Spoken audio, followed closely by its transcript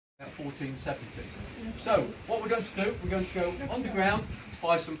1470. So what we're going to do, we're going to go underground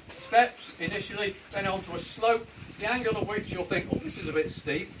by some steps initially, then onto a slope, the angle of which you'll think, oh, this is a bit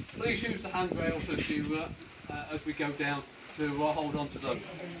steep. Please use the handrails as we go down to hold on to those.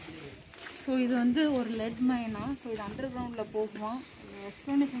 So இது வந்து ஒரு let மைனா, so இது under கிரவுண்டில் போகுமா,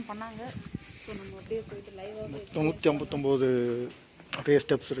 explanation பண்ணாங்க. So நம்ம அப்படியே போயிட்டு லைவாக 159 அப்படியே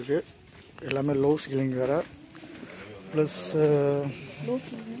ஸ்டெப்ஸ் இருக்குது, எல்லாமே லோ சீலிங் வேறு, ப்ளஸ்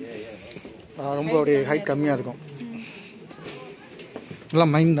ரொம்ப அப்படியே ஹைட் கம்மியாக இருக்கும்.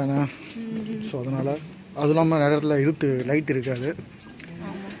 எல்லாம் மைன் தானே, ஸோ அதனால் அதுவும் இல்லாமல் நிறைய இடத்துல இழுத்து லைட் இருக்காது,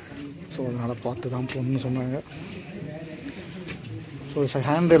 ஸோ அதனால் பார்த்து தான் போகணுன்னு சொன்னாங்க. ஸோ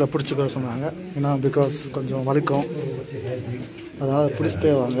ஹேண்டில் பிடிச்சிக்க சொன்னாங்க, ஏன்னா பிகாஸ் கொஞ்சம் வழுக்கும், அதனால்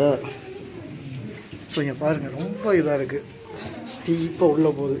பிடிச்சிட்டே வாங்க. ஸோ இங்கே பாருங்கள் ரொம்ப இதாக இருக்குது, ஸ்டீப்பாக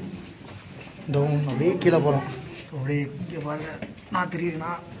உள்ளே போகுது, டவுன் அப்படியே கீழே போகிறோம். ஸோ அப்படியே இங்கே பாருங்கள், நான்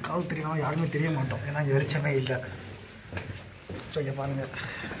தெரியுதுன்னா கால் தெரியும், யாருமே தெரிய மாட்டோம், ஏன்னா இங்கே வெளிச்சமே இல்லை. ஸோ இங்கே பாருங்கள்,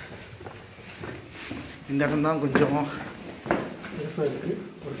 இந்த இடம் தான் கொஞ்சம் பெருசாக இருக்குது.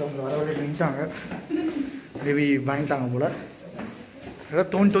 ஒருத்தவங்க வர வழியில் நினைச்சாங்க, மேபி வாங்கிட்டாங்க போல்,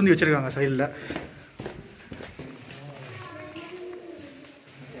 எல்லாம் தோண்டி வச்சுருக்காங்க சைடில்.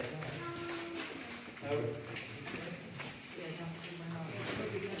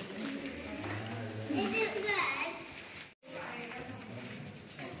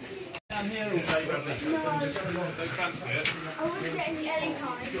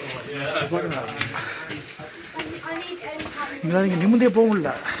 இங்கே நிம்மதியே போக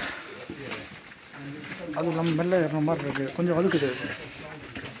முடியல, அது நம்ம மெல்ல ஏறுற மாதிரி இருக்குது, கொஞ்சம் வழுக்குது.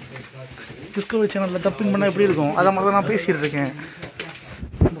 டிஸ்கவரி சேனலில் டப்பிங் பண்ணால் எப்படி இருக்கும், அதை மாதிரி தான் நான் பேசிகிட்டு இருக்கேன்.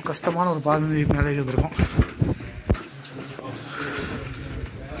 ரொம்ப கஷ்டமான ஒரு பாதை மேலே இருந்திருக்கும்.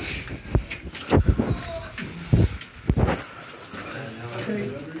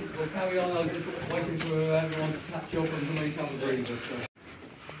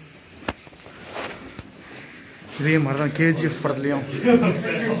 இதே மாதிரி தான் கேஜிஎஃப் படத்துலையும்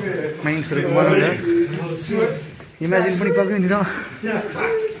மைன்ஸ் இருக்கு மாதிரி இமேஜின் பண்ணி பார்க்க வேண்டியதான்.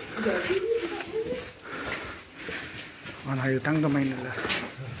 ஆனால் இது தங்க மைன் இல்லை,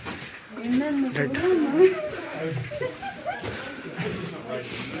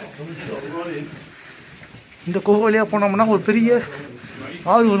 இந்த கோவ வழியாக போனோம்னா ஒரு பெரிய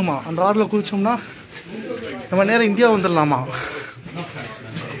ஆறு வருமா, அந்த ஆறில் குதிச்சோம்னா நம்ம நேரம் இந்தியா வந்துடலாமா.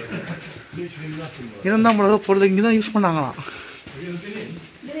 இருந்தால் நம்மள பொருள் இங்கே தான் யூஸ் பண்ணாங்களாம்.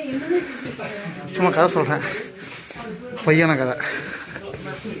 சும்மா கதை சொல்கிறேன், பையன கதை.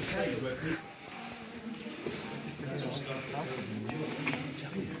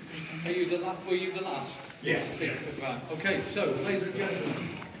 Yes. Okay, so ladies and gentlemen,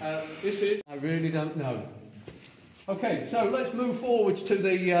 this is, I really don't know. Okay, so let's move forwards to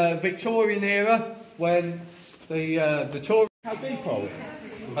the Victorian era when the Tories. How big, Paul?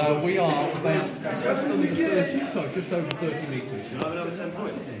 We are about just over 30 metres. No, another 10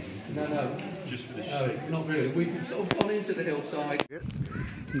 points. No. Just for this. No, not really. We've sort of gone into the hillside.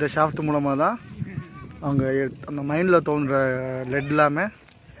 இந்த shaft மூலமாக தான் அவங்க அந்த மைண்டில் தோன்ற let எல்லாமே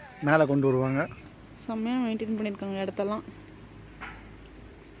மேலே கொண்டு வருவாங்க. செம்மையாக மெயின்டைன் பண்ணியிருக்காங்க இடத்தெல்லாம்.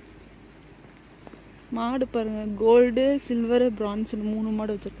 மாடு பாருங்கள், கோல்டு, சில்வரு, பிரான்ஸு 3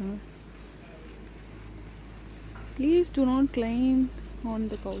 மாடு வச்சுருக்காங்க. Please to not claim on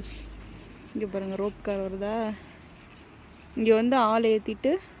the கவுஸ். இங்கே பாருங்கள், ரோப் கார் வருதா, இங்கே வந்து ஆள்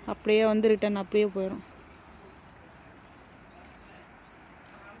ஏற்றிட்டு அப்படியே வந்து ரிட்டன் அப்படியே போயிடும்.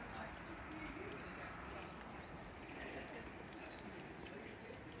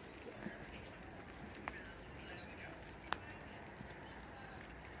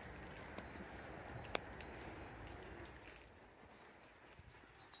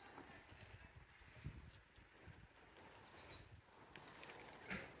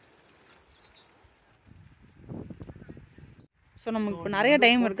 ஸோ நமக்கு இப்போ நிறைய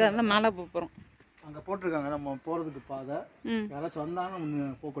டைம் இருக்குது, அதனால மேலே போகிறோம். அங்கே போட்டிருக்காங்க நம்ம போகிறதுக்கு பாதை, யாராச்சும் வந்தாங்கன்னா நம்ம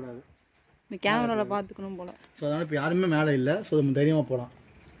போகக்கூடாது, இந்த கேமராவில் பார்த்துக்கணும் போல். ஸோ அதனால் இப்போ யாருமே மேலே இல்லை, ஸோ நம்ம தைரியமாக போகலாம்.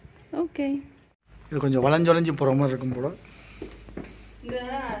 ஓகே, இது கொஞ்சம் வளைஞ்சு போகிற மாதிரி இருக்கும் போல். இந்த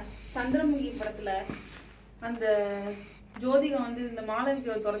சந்திரமுகி படத்தில் அந்த ஜோதிகா வந்து இந்த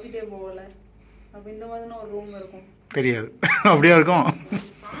மாளவிகை துரத்திட்டே போகல, அப்போ இந்த மாதிரி ஒரு ரூம் இருக்கும். தெரியாது, அப்படியே இருக்கும்.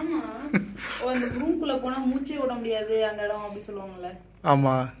 ஆமாம், அந்த ரூம்குள்ளே போனால் மூச்சே விட முடியாது அந்த இடம் அப்படி சொல்லுவாங்கல்ல.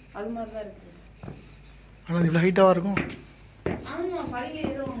 ஆமாம், அது மாதிரி தான் இருக்குது. ஆனால் இவ்வளோ ஹைட்டாக இருக்கும். ஆமாம், படியில்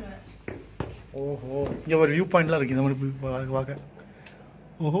ஏறுவாங்க. ஓஹோ, இங்கே ஒரு வியூ பாயிண்ட்லாம் இருக்குது இந்த மாதிரி பார்க்க.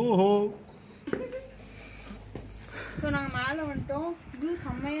 ஓஹோ, ஸோ நாங்கள் மேலே வந்துட்டோம். வியூ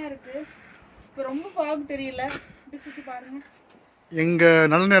செம்மையாக இருக்குது. இப்போ ரொம்ப ஃபாக் தெரியல, இப்படி சுற்றி பாருங்கள். எங்கள்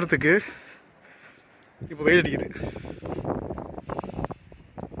நல்ல நேரத்துக்கு இப்போ வெயில் அடிக்குது.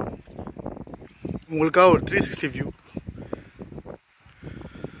 உங்களுக்காக ஒரு 360 வியூ.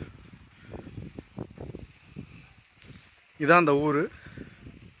 இதான் அந்த ஊர்.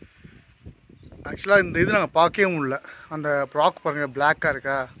 ஆக்சுவலாக இந்த இது நாங்கள் பார்க்கவே முடியல. அந்த ப்ராக் பாருங்கள், பிளாக்காக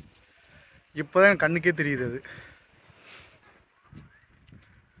இருக்கா, இப்போ தான் என் கண்ணுக்கே தெரியுது அது.